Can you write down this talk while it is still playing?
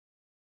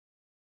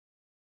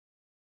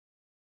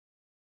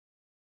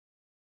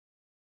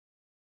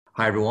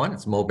Hi, everyone.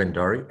 It's Mo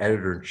Bendari,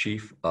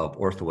 Editor-in-Chief of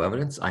Ortho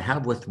Evidence. I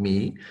have with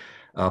me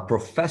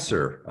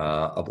Professor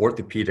of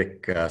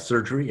Orthopedic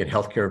Surgery and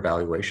Healthcare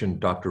Evaluation,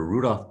 Dr.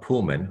 Rudolf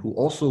Pullman, who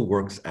also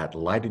works at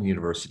Leiden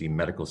University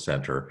Medical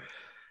Center.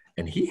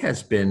 And he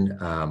has been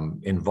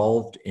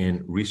involved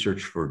in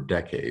research for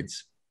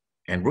decades.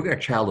 And we're going to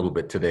chat a little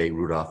bit today,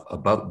 Rudolf,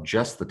 about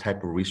just the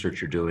type of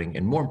research you're doing,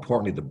 and more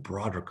importantly, the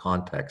broader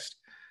context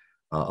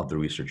of the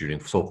research you're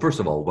doing. So first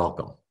of all,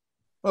 welcome.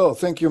 Oh,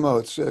 thank you, Mo.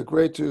 It's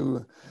great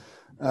to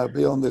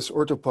be on this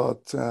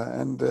orthopod,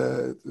 and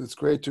it's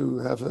great to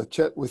have a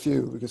chat with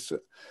you because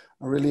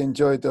I really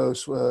enjoyed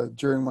those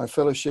during my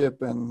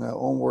fellowship and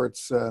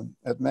onwards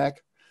at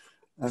Mac.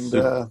 And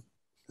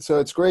so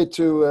it's great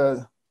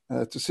to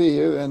see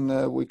you,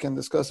 and we can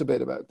discuss a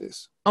bit about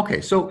this.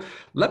 Okay, so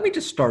let me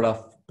just start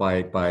off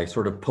by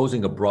sort of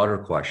posing a broader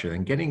question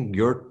and getting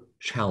your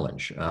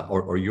challenge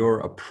or your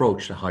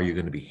approach to how you're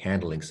going to be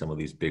handling some of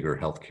these bigger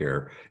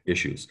healthcare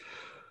issues.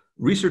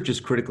 Research is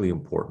critically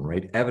important,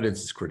 right?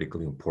 Evidence is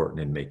critically important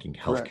in making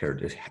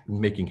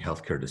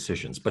healthcare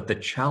decisions. But the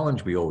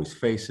challenge we always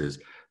face is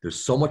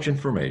there's so much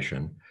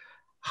information.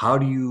 How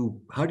do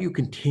you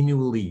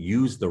continually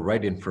use the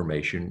right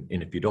information?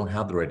 And if you don't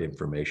have the right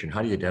information,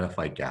 how do you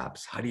identify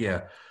gaps? How do you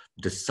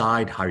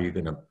decide how you're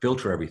going to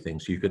filter everything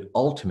so you could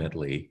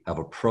ultimately have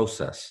a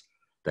process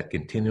that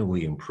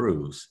continually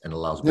improves and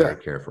allows better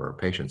care for our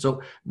patients?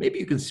 So maybe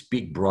you can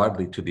speak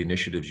broadly to the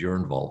initiatives you're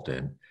involved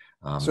in.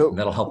 And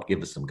that'll help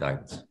give us some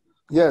guidance.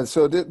 Yeah,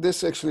 so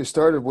this actually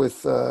started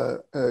with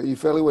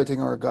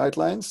evaluating our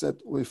guidelines,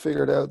 that we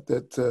figured out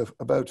that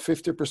about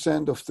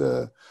 50% of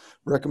the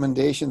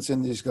recommendations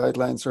in these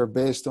guidelines are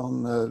based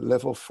on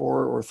level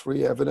 4 or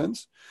 3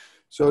 evidence.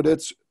 So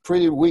that's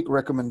pretty weak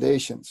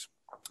recommendations.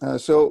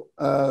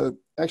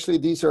 Actually,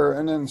 these are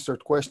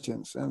unanswered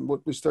questions. And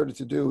what we started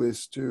to do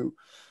is to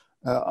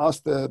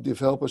ask the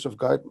developers of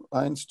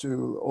guidelines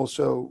to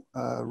also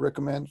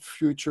recommend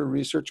future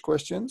research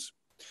questions.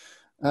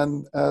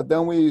 And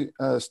then we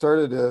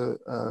started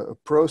a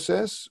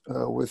process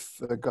with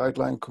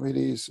guideline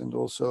committees and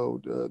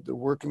also the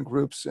working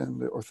groups and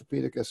the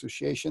Orthopedic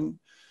Association.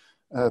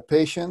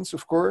 Patients,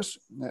 of course,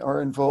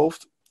 are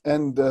involved,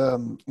 and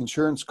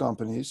insurance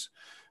companies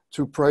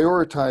to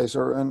prioritize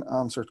our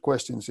unanswered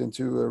questions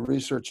into a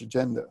research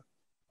agenda.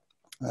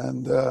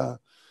 And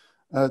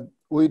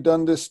we've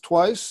done this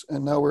twice,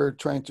 and now we're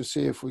trying to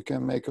see if we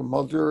can make a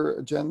modular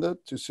agenda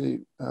to see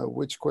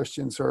which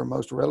questions are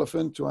most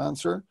relevant to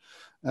answer.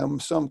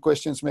 Some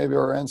questions maybe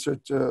are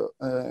answered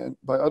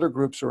by other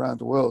groups around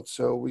the world,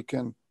 so we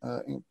can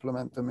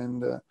implement them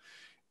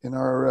in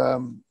our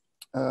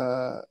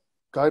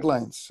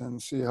guidelines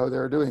and see how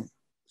they're doing.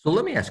 So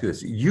let me ask you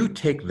this: you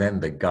take then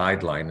the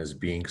guideline as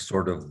being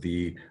sort of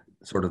the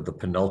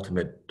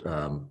penultimate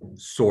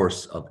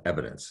source of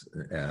evidence.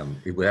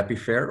 Would that be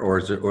fair, or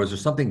is there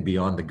something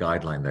beyond the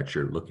guideline that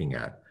you're looking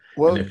at?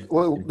 Well,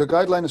 the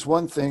guideline is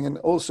one thing, and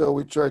also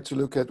we try to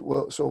look at,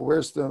 so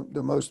where's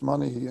the most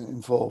money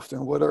involved,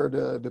 and what are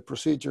the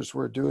procedures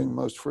we're doing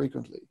most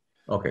frequently?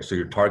 Okay, so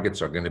your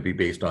targets are going to be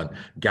based on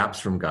gaps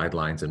from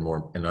guidelines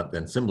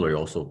and similarly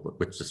also,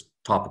 which is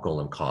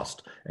topical and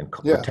cost and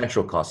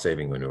potential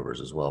cost-saving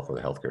maneuvers as well for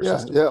the healthcare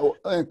system. Yeah,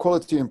 and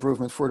quality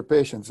improvement for the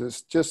patients.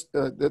 It's just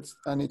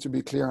I need to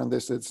be clear on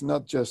this. It's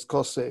not just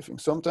cost saving.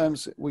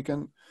 Sometimes we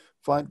can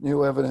find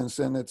new evidence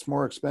and it's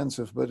more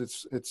expensive, but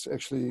it's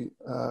actually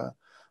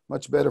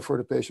much better for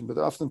the patient. But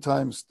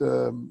oftentimes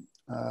the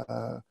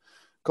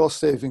cost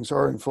savings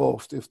are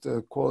involved if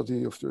the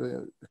quality of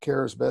the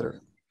care is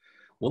better.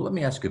 Well, let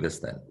me ask you this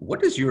then.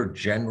 What is your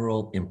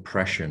general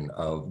impression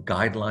of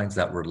guidelines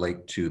that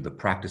relate to the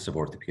practice of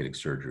orthopedic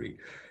surgery?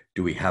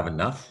 Do we have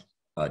enough?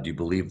 Do you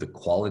believe the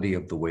quality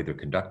of the way they're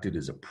conducted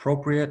is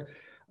appropriate?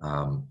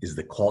 Is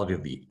the quality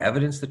of the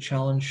evidence the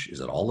challenge? Is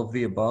it all of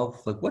the above?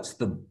 Like, what's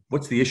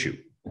the issue?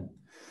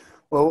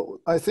 Well,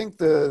 I think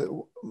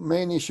the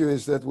main issue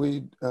is that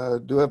we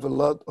do have a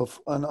lot of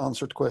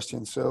unanswered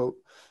questions. So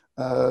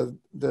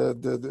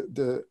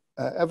the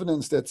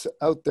evidence that's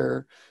out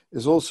there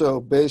is also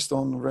based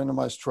on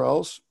randomized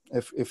trials,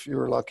 if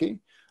you're lucky.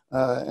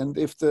 And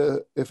if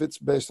it's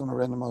based on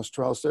randomized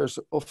trials, there's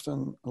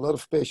often a lot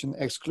of patients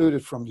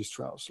excluded from these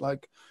trials.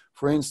 Like,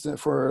 for instance,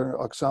 for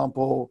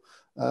example,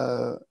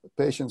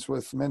 patients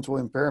with mental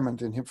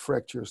impairment and hip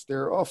fractures,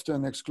 they're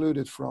often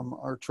excluded from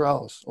our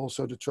trials,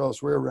 also the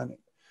trials we're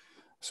running.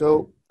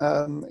 So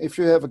if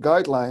you have a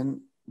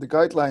guideline, the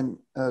guideline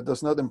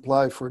does not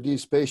apply for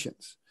these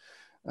patients.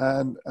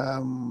 And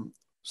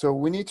so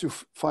we need to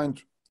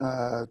find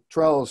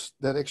trials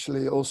that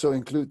actually also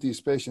include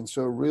these patients.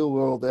 So real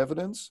world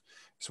evidence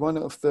is one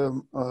of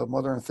the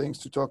modern things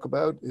to talk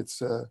about.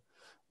 It's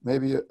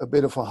maybe a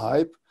bit of a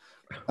hype,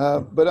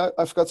 but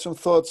I've got some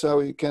thoughts how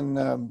we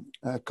can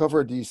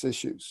cover these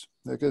issues.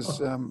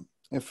 Because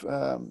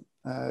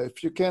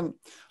if you can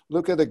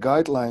look at a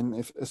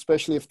guideline,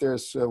 especially if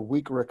there's a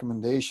weak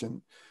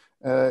recommendation,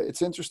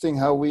 it's interesting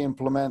how we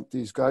implement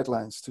these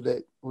guidelines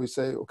today. We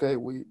say, okay,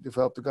 we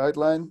developed a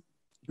guideline.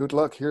 Good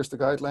luck. Here's the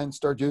guideline.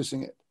 Start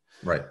using it.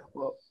 Right.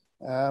 Well,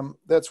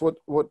 That's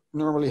what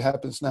normally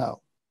happens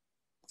now.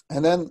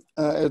 And then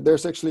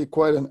there's actually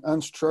quite an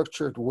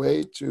unstructured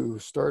way to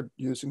start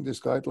using this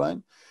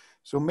guideline.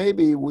 So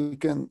maybe we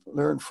can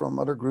learn from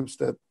other groups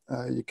that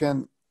you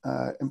can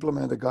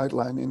implement a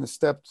guideline in a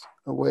stepped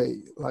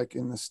way, like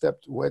in a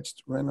stepped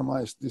wedged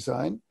randomized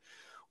design,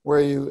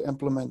 where you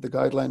implement the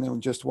guideline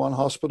in just one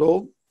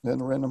hospital, then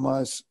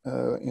randomize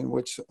in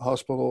which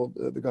hospital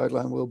the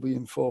guideline will be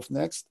involved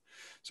next.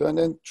 So, and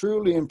then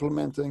truly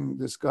implementing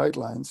these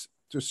guidelines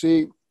to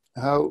see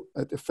how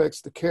it affects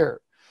the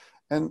care.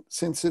 And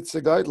since it's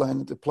a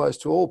guideline, it applies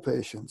to all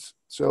patients.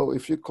 So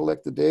if you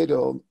collect the data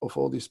of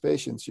all these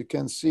patients, you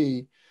can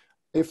see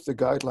if the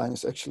guideline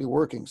is actually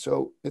working.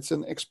 So it's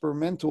an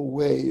experimental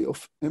way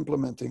of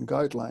implementing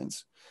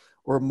guidelines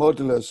or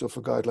modulus of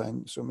a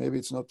guideline. So maybe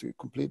it's not the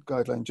complete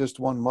guideline, just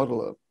one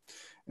modular,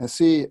 and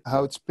see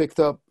how it's picked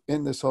up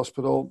in this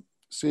hospital,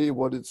 see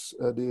what it's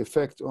the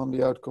effect on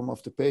the outcome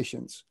of the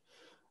patients.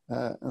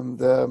 And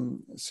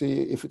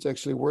see if it's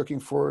actually working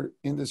for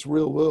in this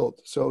real world.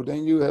 So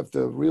then you have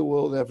the real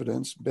world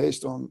evidence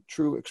based on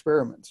true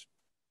experiments.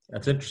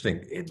 That's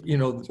interesting.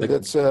 So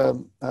that's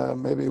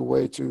maybe a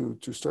way to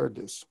start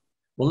this.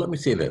 Well, let me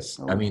say this.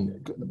 I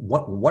mean,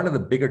 one of the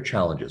bigger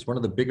challenges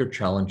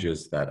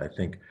that I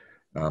think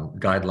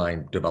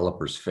guideline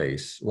developers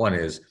face, one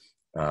is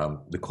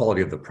the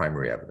quality of the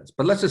primary evidence.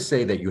 But let's just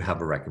say that you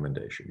have a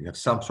recommendation. You have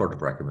some sort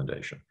of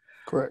recommendation.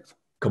 Correct.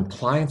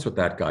 Compliance with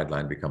that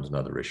guideline becomes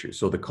another issue.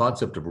 So the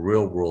concept of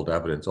real world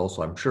evidence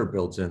also, I'm sure,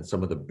 builds in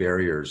some of the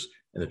barriers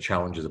and the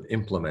challenges of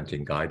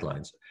implementing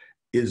guidelines.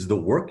 Is the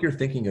work you're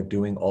thinking of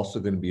doing also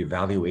going to be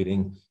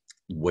evaluating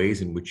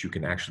ways in which you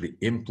can actually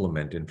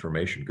implement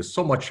information? Because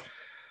so much,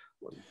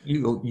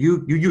 you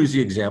use the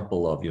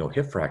example of,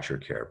 hip fracture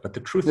care, but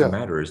the truth of the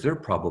matter is there are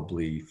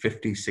probably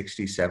 50,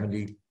 60,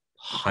 70,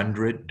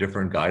 100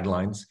 different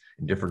guidelines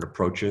and different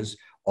approaches,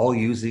 all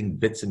using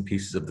bits and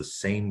pieces of the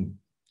same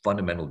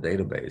fundamental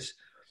database.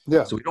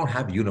 Yeah. So we don't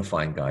have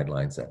unifying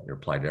guidelines that are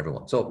applied to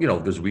everyone. So,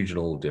 there's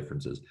regional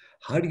differences.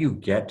 How do you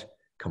get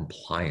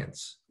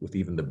compliance with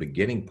even the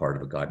beginning part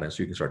of a guideline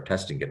so you can start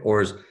testing it?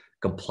 Or is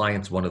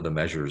compliance one of the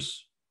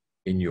measures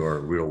in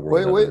your real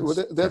world?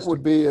 That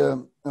would be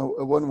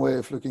one way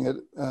of looking at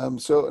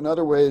it. So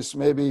another way is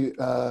maybe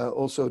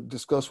also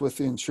discuss with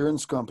the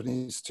insurance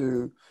companies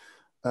to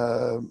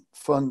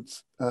fund,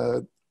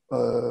 to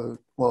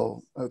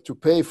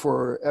pay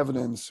for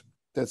evidence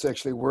that's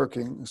actually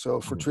working. So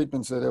for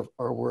treatments that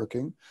are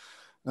working.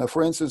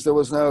 For instance, there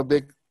was now a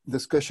big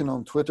discussion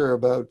on Twitter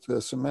about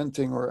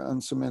cementing or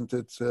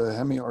uncemented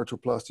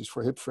hemiarthroplasties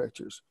for hip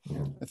fractures.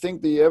 I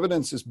think the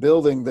evidence is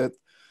building that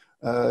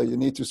you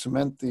need to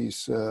cement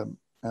these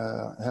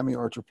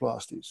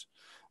hemiarthroplasties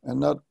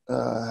and not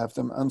have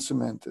them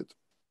uncemented.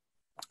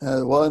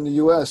 While in the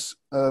US,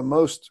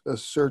 most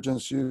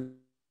surgeons use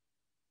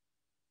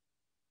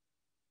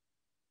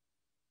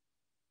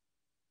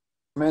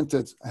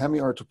cemented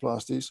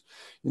hemiarthroplasties.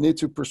 You need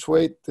to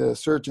persuade the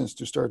surgeons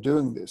to start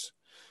doing this.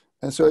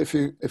 And so if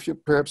you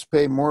perhaps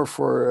pay more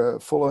for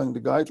following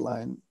the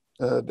guideline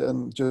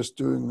than just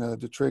doing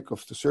the trick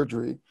of the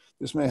surgery,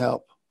 this may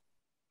help.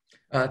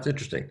 That's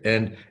interesting,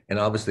 and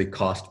obviously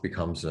cost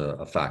becomes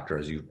a factor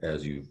as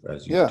you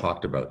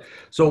talked about.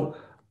 So,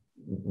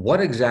 what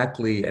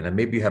exactly, and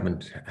maybe you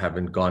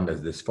haven't gone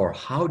this far.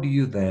 How do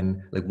you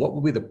then, what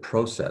will be the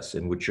process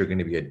in which you're going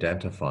to be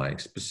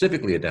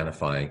specifically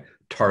identifying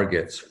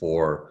targets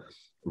for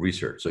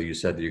research? So you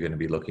said that you're going to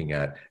be looking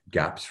at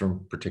gaps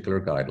from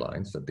particular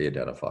guidelines that they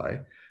identify.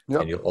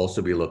 Yep. And you'll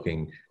also be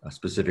looking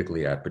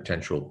specifically at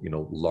potential,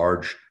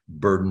 large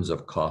burdens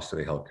of cost to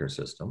the healthcare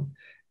system.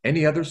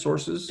 Any other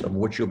sources of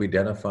which you'll be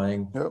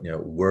identifying, yep,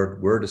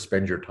 where to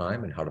spend your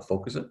time and how to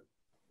focus it?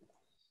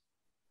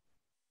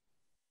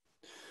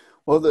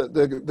 Well,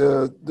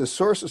 the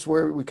sources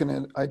where we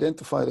can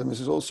identify them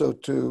is also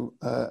to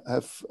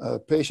have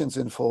patients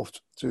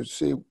involved to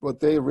see what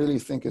they really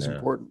think is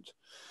important.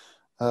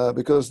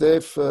 Because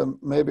they've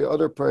maybe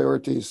other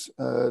priorities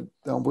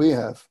than we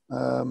have.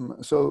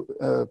 So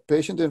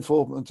patient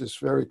involvement is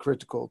very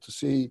critical to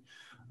see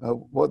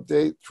what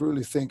they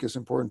truly think is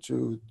important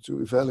to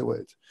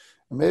evaluate.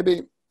 And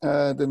maybe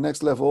the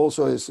next level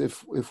also is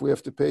if we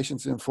have the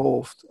patients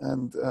involved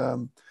and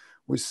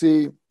we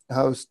see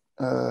how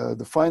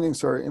the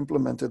findings are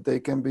implemented, they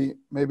can be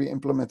maybe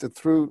implemented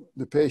through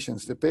the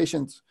patients. The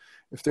patients,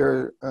 if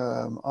they're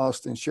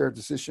asked in shared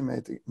decision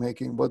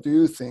making, what do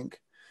you think?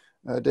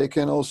 They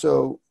can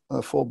also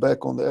fall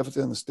back on the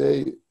evidence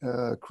they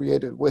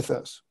created with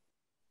us.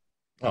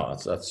 Oh,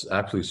 that's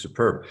absolutely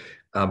superb.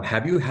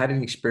 Have you had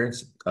any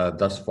experience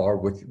thus far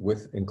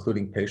with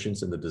including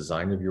patients in the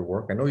design of your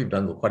work? I know you've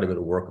done quite a bit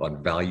of work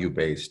on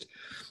value-based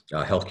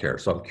healthcare,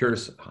 so I'm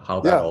curious how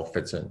that all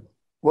fits in.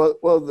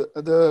 Well,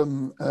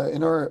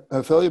 in our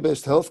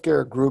value-based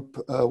healthcare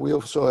group, we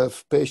also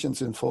have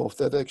patients involved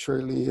that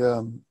actually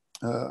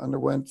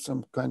underwent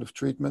some kind of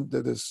treatment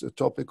that is a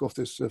topic of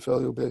this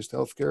value-based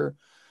healthcare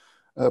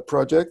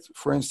project.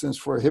 For instance,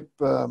 for hip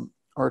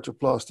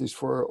arthroplasties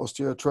for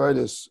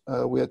osteoarthritis,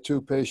 we had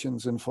 2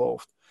 patients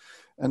involved.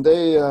 And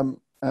they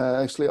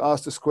actually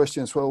asked us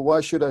questions. Well,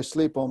 why should I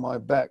sleep on my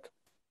back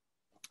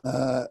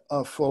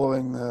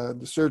following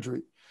the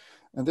surgery?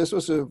 And this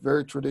was a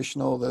very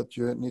traditional that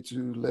you need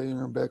to lay on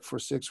your back for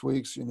 6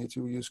 weeks. You need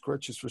to use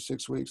crutches for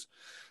 6 weeks.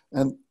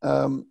 And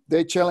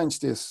they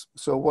challenged this.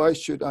 So why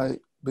should I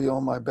be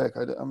on my back?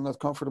 I'm not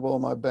comfortable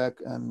on my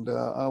back, and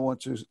I want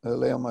to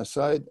lay on my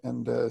side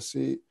and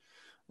see.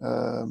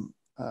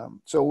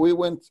 So we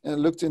went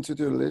and looked into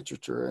the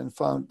literature and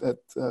found that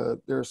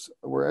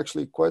were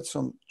actually quite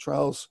some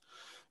trials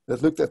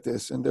that looked at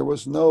this, and there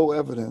was no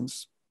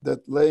evidence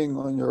that laying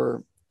on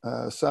your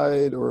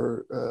side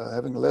or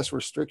having less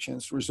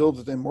restrictions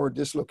resulted in more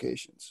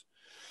dislocations.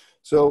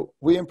 So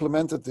we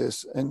implemented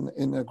this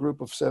in a group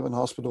of 7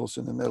 hospitals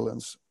in the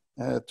Netherlands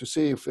to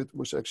see if it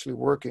was actually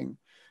working.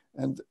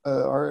 And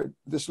our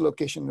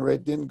dislocation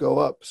rate didn't go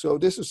up. So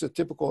this is a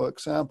typical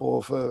example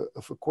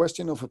of a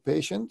question of a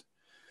patient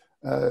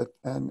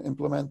and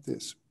implement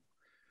this.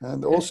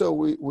 And also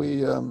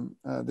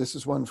this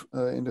is one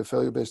in the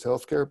value-based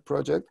healthcare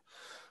project.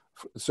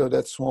 So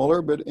that's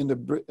smaller, but in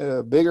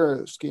the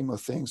bigger scheme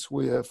of things,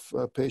 we have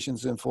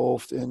patients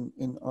involved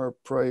in our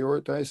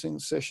prioritizing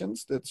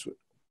sessions. That's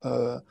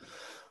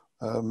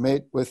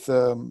made with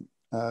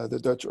the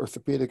Dutch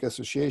Orthopedic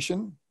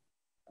Association,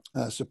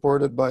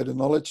 supported by the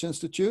Knowledge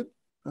Institute.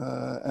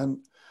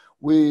 And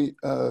we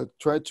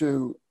try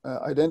to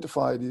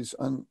identify these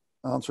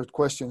unanswered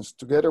questions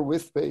together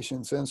with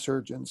patients and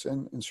surgeons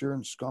and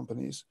insurance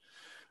companies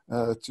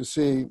to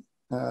see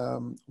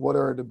what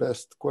are the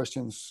best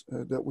questions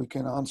that we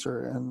can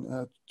answer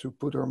and to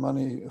put our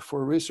money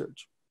for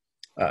research.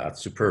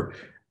 Superb.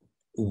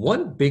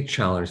 One big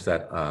challenge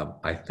that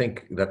I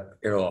think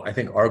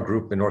our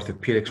group in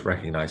orthopedics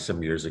recognized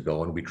some years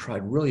ago, and we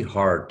tried really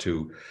hard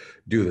to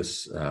do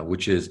this,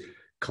 which is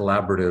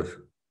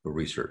collaborative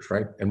research,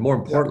 right? And more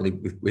importantly,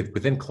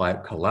 within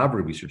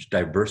collaborative research,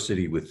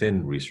 diversity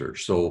within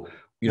research. So,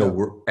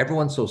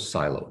 everyone's so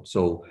siloed.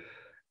 So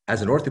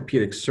as an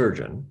orthopedic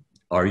surgeon,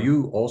 are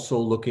you also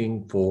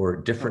looking for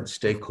different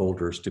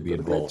stakeholders to be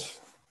involved?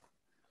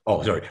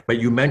 Oh, sorry, but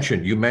you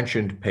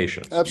mentioned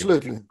patients.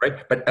 Absolutely.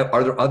 Right, but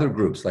are there other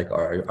groups? Like,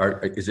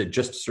 is it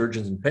just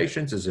surgeons and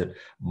patients? Is it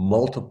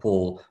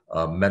multiple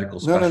medical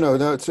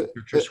specialists?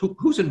 No.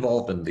 Who's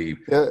involved in the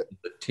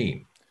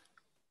team?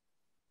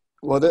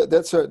 Well,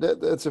 that's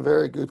a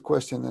very good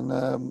question, and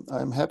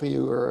I'm happy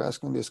you are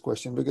asking this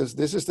question because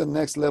this is the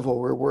next level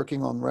we're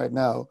working on right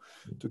now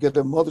to get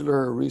a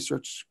modular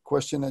research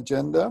question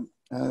agenda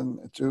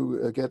and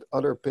to get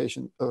other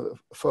patient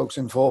folks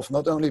involved,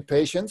 not only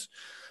patients,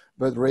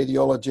 but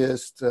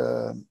radiologists,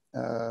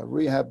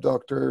 rehab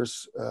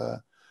doctors,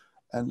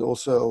 and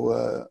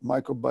also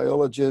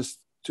microbiologists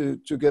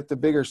to get the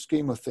bigger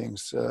scheme of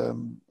things,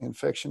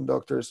 infection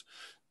doctors,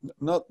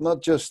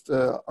 not just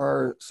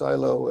our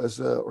silo as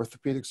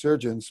orthopedic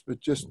surgeons, but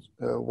just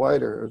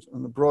wider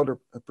on a broader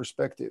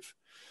perspective,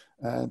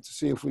 and to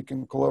see if we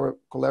can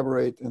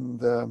collaborate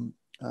and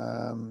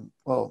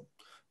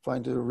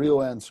find the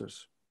real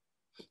answers.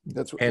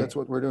 That's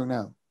what we're doing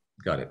now.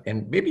 Got it.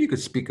 And maybe you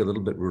could speak a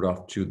little bit,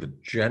 Rudolf, to the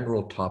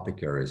general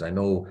topic areas. I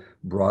know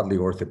broadly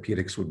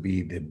orthopedics would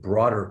be the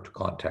broader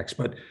context,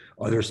 but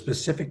are there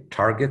specific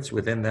targets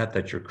within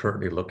that you're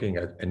currently looking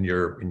at in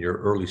your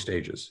early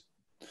stages?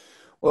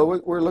 Well,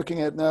 what we're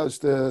looking at now is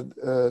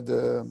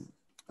the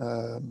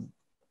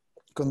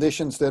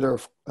conditions that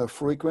are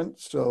frequent.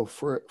 So,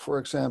 for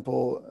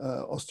example,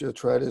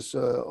 osteoarthritis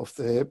of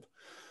the hip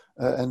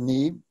and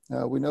knee.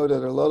 We know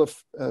that a lot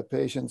of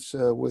patients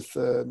with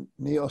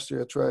knee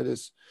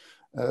osteoarthritis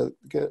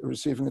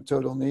receiving a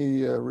total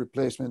knee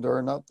replacement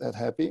are not that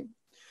happy.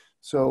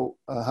 So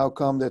how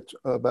come that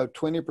about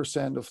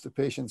 20% of the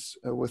patients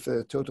with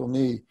a total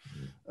knee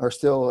are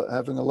still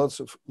having a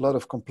lot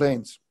of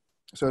complaints?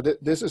 So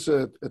this is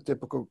a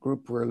typical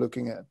group we're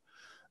looking at.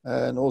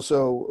 And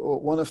also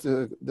one of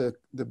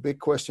the big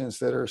questions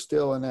that are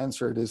still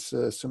unanswered is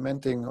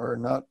cementing or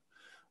not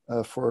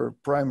for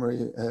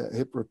primary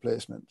hip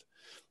replacement.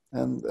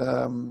 And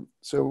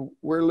so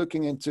we're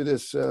looking into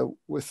this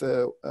with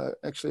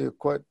actually a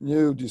quite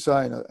new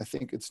design. I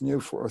think it's new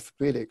for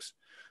orthopedics,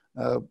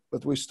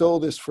 but we stole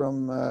this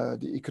from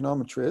the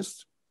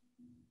econometrist.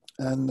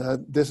 And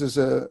this is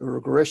a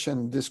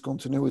regression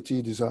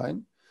discontinuity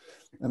design.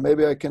 And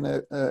maybe I can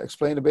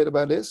explain a bit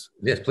about this.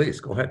 Yes, please,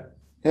 go ahead.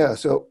 Yeah,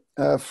 so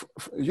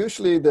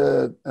usually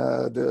the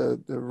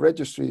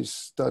registry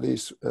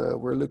studies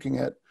we're looking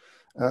at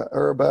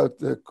are about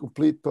the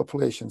complete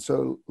population.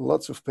 So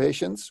lots of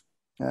patients.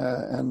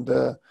 And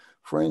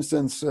for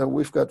instance,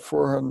 we've got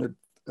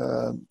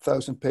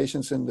 400,000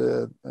 patients in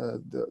the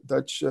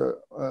Dutch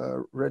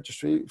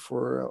registry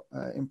for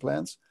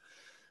implants.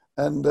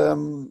 And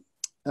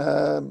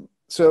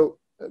so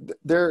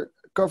they're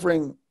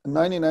covering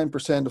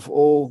 99% of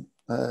all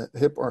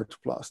hip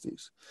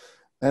arthroplasties.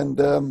 And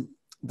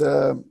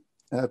the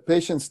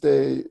patients,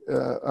 they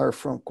are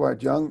from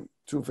quite young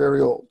to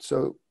very old.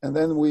 So, and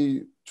then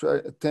we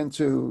tend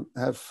to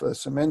have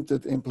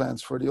cemented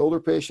implants for the older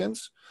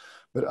patients,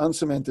 but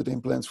uncemented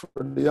implants for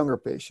the younger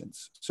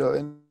patients.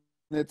 So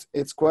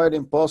it's quite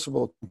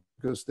impossible to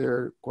because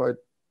they're quite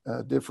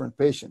different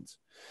patients.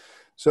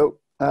 So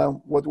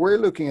what we're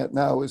looking at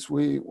now is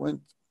we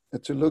went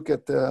to look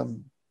at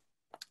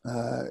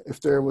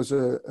if there was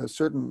a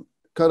certain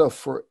cutoff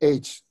for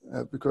age,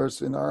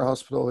 because in our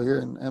hospital here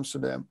in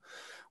Amsterdam,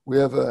 we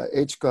have a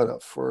age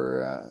cutoff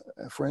for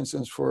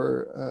instance,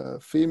 for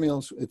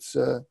females, it's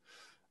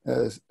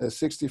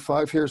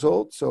 65 years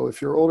old. So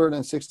if you're older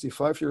than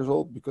 65 years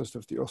old, because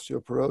of the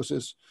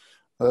osteoporosis,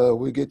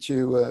 we get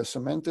you a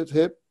cemented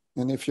hip.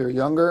 And if you're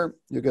younger,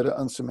 you get an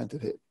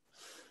uncemented hip.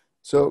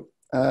 So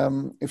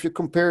if you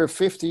compare a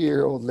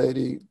 50-year-old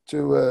lady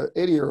to an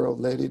 80-year-old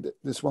lady,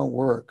 this won't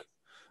work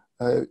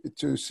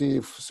to see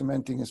if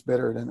cementing is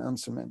better than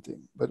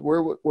uncementing. But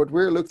what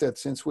we're looked at,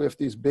 since we have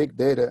these big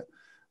data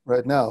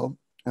right now,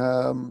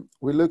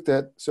 we looked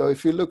at, so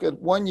if you look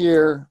at 1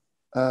 year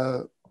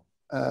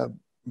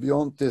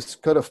beyond this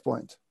cutoff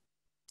point,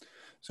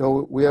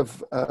 so we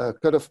have a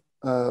cutoff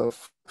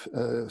of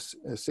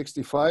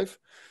 65.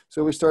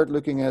 So we start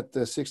looking at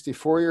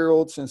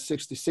 64-year-olds and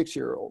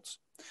 66-year-olds.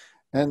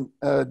 And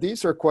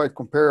these are quite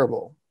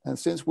comparable. And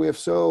since we have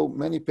so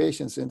many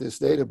patients in this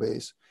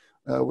database,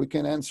 we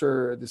can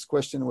answer this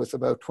question with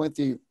about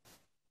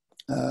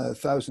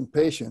 20,000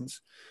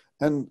 patients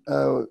and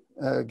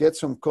get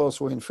some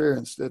causal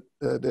inference that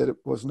it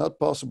was not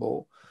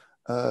possible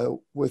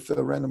with a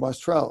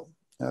randomized trial,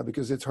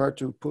 because it's hard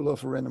to pull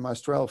off a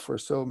randomized trial for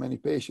so many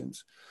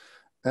patients.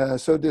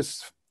 So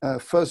this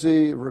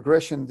fuzzy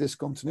regression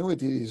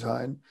discontinuity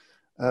design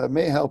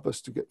may help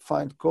us to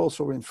find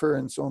causal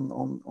inference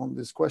on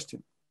this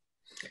question.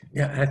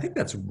 Yeah, and I think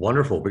that's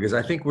wonderful, because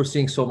I think we're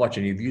seeing so much,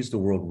 and you've used the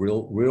word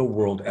real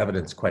world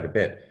evidence quite a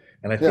bit.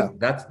 And I think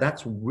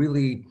that's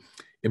really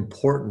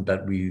important,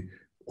 that we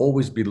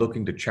always be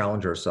looking to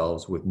challenge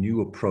ourselves with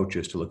new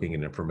approaches to looking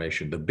at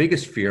information. The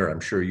biggest fear, I'm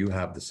sure you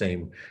have the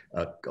same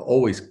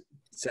always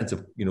sense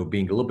of,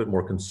 being a little bit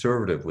more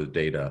conservative with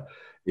data,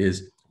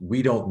 is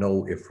we don't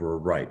know if we're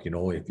right.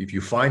 If you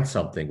find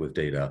something with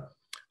data,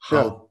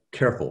 how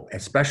careful,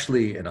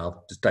 especially, and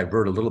I'll just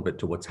divert a little bit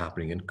to what's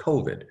happening in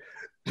COVID.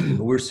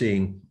 We're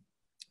seeing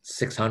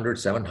 600,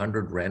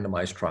 700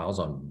 randomized trials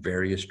on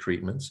various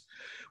treatments.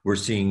 We're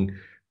seeing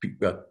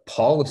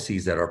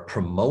policies that are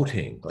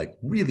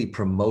really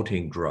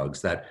promoting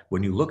drugs that,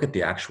 when you look at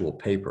the actual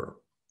paper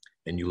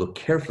and you look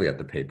carefully at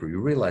the paper,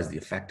 you realize the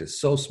effect is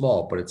so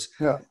small, but it's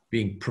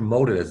being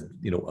promoted as,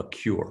 a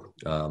cure.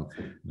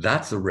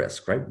 That's the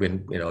risk, right?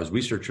 When, as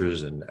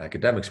researchers and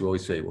academics, we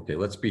always say, okay,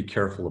 let's be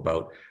careful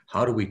about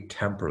how do we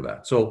temper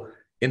that. So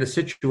in a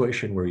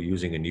situation where you're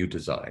using a new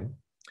design,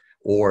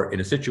 or in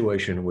a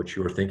situation in which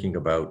you're thinking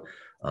about,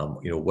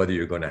 whether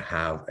you're going to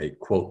have a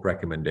quote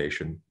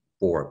recommendation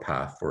for a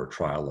path for a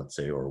trial, let's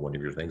say, or one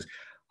of your things,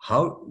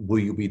 how will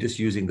you be just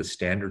using the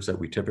standards that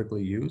we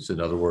typically use? In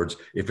other words,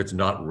 if it's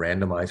not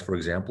randomized, for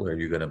example, are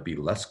you going to be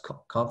less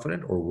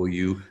confident, or will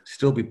you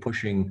still be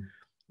pushing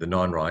the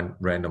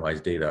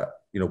non-randomized data,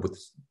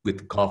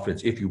 with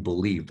confidence, if you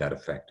believe that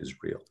effect is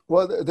real?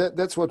 Well,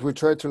 that's what we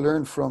try to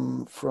learn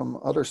from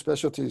other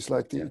specialties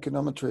like the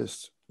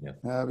econometrists.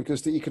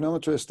 Because the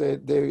econometrists,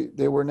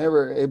 they were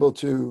never able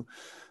to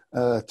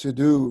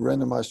do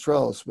randomized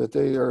trials, but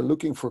they are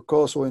looking for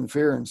causal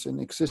inference in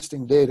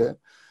existing data.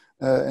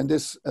 And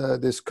this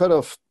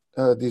cutoff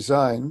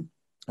design,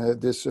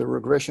 this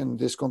regression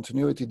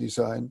discontinuity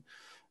design,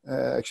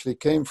 actually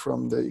came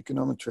from the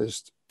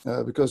econometrist,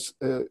 because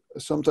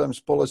sometimes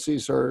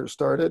policies are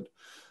started,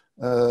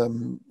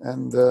 and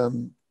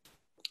then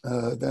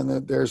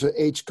there's an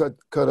age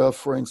cutoff,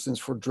 for instance,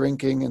 for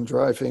drinking and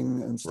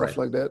driving and stuff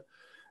like that.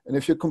 And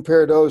if you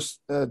compare those,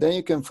 then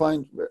you can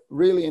find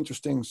really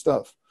interesting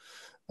stuff.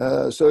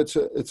 So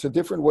it's a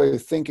different way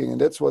of thinking,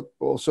 and that's what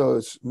also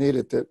is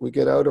needed, that we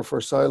get out of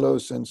our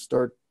silos and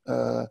start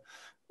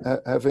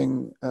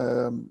having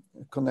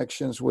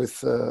connections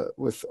with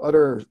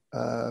other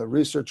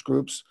research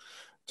groups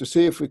to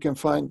see if we can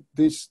find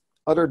these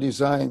other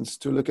designs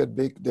to look at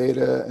big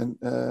data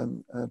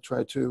and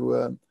try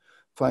to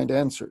find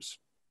answers.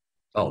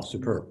 Oh,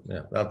 superb!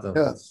 Yeah,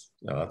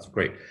 that's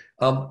great.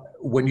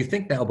 When you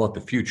think now about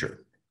the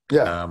future,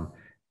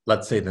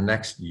 let's say the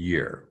next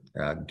year,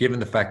 given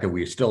the fact that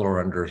we still are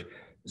under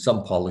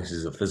some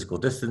policies of physical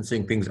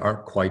distancing, things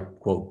aren't quite,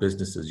 quote,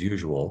 business as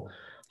usual,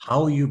 how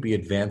will you be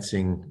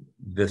advancing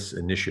this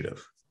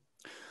initiative?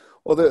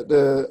 Well,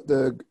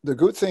 the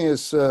good thing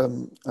is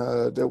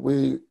that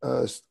we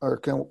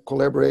can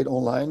collaborate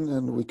online,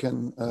 and we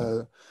can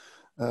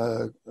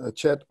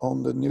chat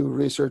on the new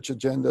research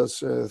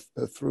agendas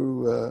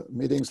through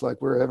meetings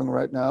like we're having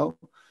right now.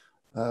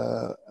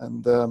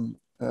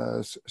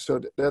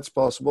 So that's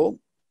possible.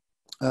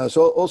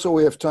 So also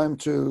we have time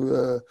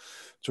to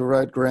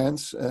write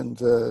grants and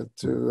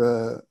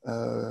to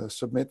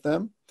submit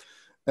them.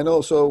 And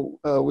also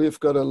we've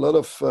got a lot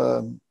of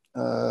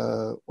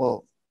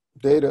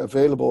data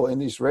available in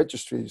these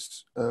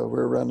registries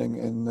we're running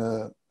in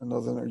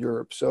Northern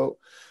Europe. So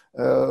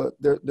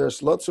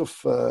there's lots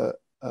of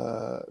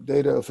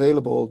data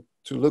available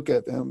to look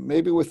at. And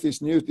maybe with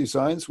these new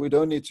designs, we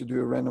don't need to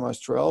do a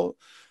randomized trial.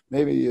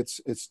 Maybe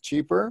it's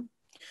cheaper.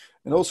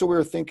 And also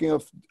we're thinking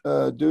of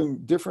doing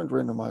different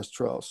randomized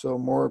trials, so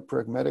more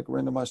pragmatic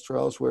randomized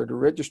trials where the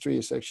registry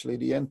is actually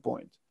the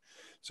endpoint.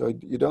 So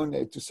you don't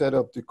need to set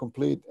up the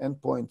complete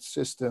endpoint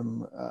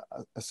system,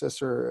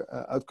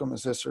 outcome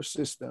assessor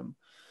system,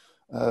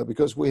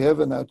 because we have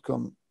an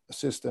outcome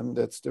system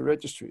that's the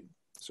registry.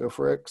 So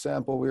for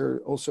example,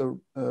 we're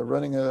also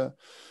running a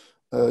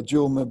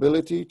dual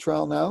mobility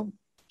trial now.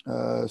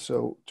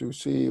 So to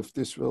see if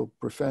this will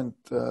prevent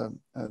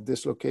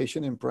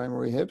dislocation in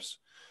primary hips.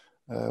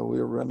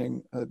 We're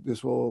running,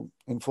 this will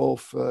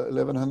involve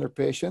 1,100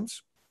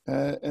 patients.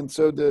 And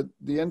so the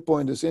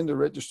endpoint is in the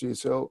registry.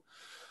 So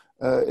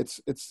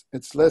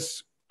it's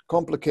less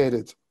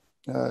complicated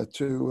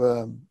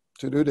to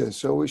do this.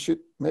 So we should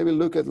maybe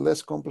look at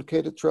less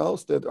complicated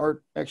trials that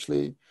are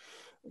actually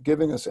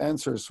giving us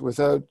answers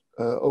without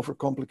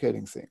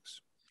overcomplicating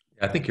things.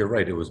 I think you're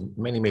right. It was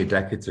many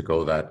decades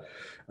ago that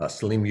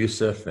Salim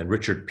Youssef and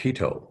Richard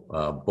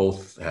Pito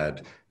both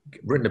had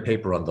written a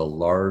paper on the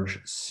large,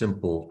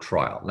 simple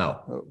trial.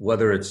 Now,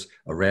 whether it's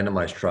a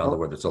randomized trial or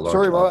whether it's a large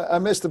trial. Sorry, I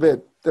missed a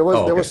bit. There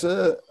was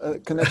a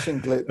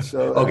connection glitch,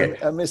 so okay.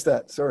 I missed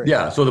that. Sorry.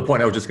 Yeah, so the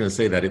point I was just going to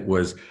say that it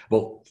was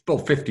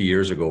about 50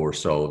 years ago or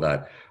so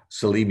that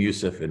Salim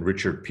Youssef and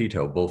Richard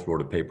Pito both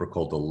wrote a paper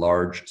called The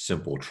Large,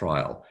 Simple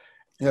Trial.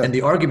 Yeah. And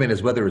the argument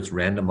is whether it's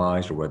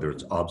randomized or whether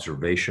it's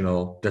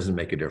observational doesn't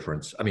make a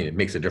difference. I mean, it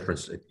makes a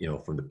difference,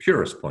 from the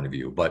purist point of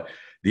view. But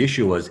the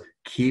issue was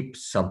keep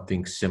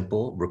something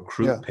simple,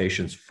 recruit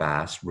patients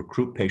fast,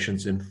 recruit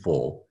patients in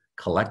full,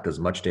 collect as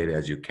much data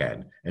as you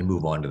can, and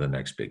move on to the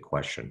next big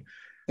question.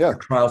 Yeah,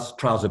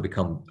 trials have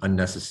become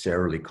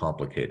unnecessarily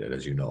complicated,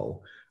 as you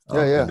know.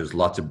 And there's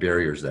lots of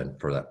barriers then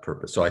for that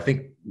purpose. So I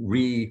think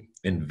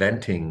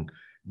reinventing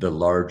the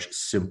large,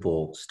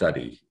 simple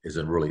study is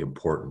a really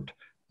important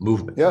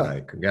movement. Yeah,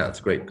 it's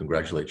great.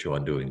 Congratulate you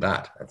on doing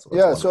that. That's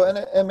wonderful. So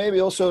and maybe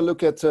also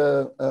look at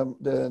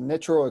the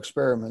natural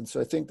experiments.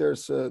 I think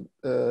there's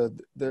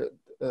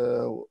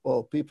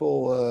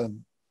people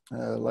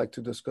like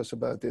to discuss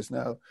about this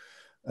now.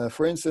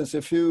 For instance,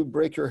 if you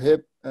break your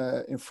hip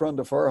in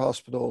front of our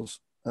hospital,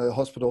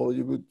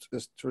 you would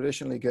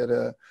traditionally get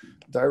a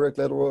direct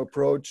lateral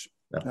approach,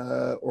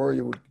 or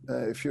you would,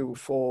 if you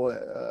fall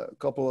a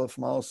couple of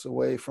miles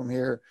away from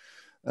here,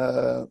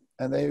 and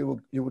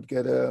then you would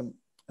get a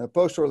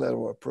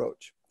posterolateral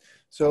approach.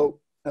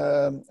 So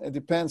it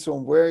depends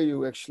on where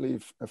you actually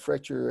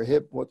fracture your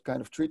hip, what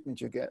kind of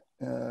treatment you get.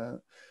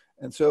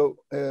 And so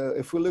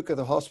if we look at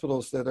the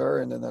hospitals that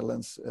are in the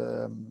Netherlands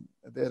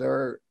that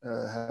are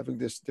having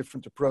this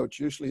different approach,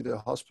 usually the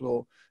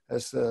hospital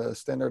has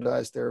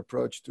standardized their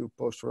approach to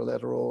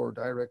posterolateral or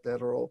direct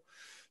lateral.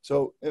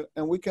 So,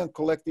 and we can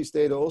collect these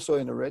data also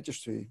in a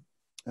registry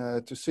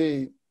to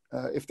see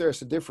if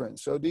there's a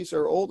difference. So these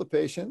are all the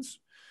patients.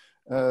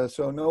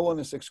 So no one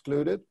is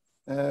excluded,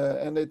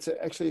 and it's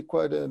actually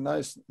quite a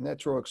nice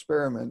natural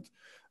experiment.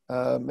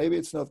 Maybe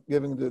it's not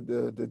giving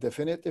the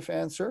definitive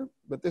answer,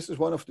 but this is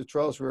one of the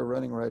trials we're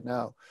running right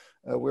now.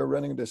 We're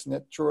running this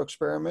natural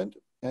experiment,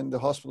 and the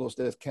hospitals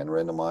that can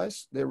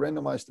randomize, they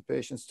randomize the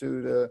patients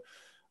to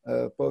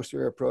the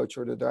posterior approach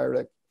or the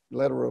direct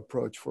lateral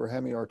approach for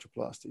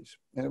hemiarthroplasties.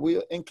 And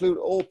we include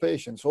all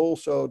patients,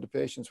 also the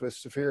patients with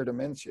severe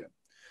dementia.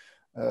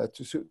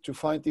 To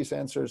find these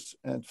answers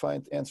and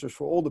find answers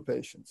for all the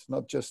patients,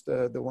 not just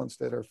the ones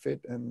that are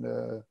fit and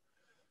are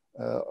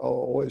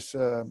always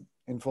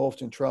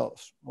involved in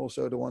trials,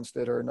 also the ones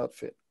that are not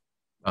fit.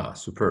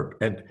 Superb.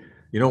 And,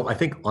 I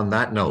think on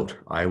that note,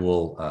 I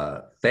will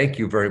thank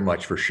you very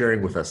much for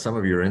sharing with us some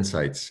of your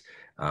insights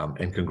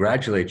and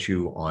congratulate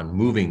you on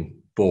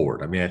moving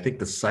forward. I mean, I think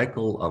the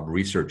cycle of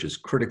research is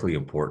critically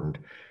important,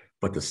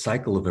 but the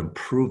cycle of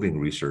improving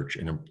research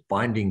and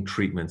finding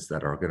treatments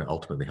that are going to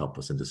ultimately help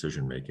us in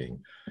decision-making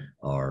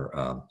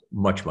are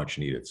much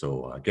needed.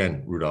 So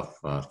again, Rudolf,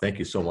 thank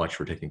you so much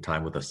for taking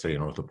time with us today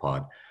on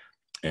Orthopod.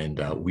 And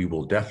we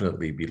will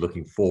definitely be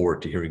looking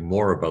forward to hearing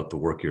more about the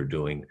work you're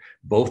doing,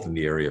 both in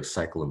the area of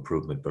cycle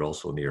improvement, but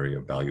also in the area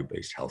of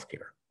value-based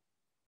healthcare.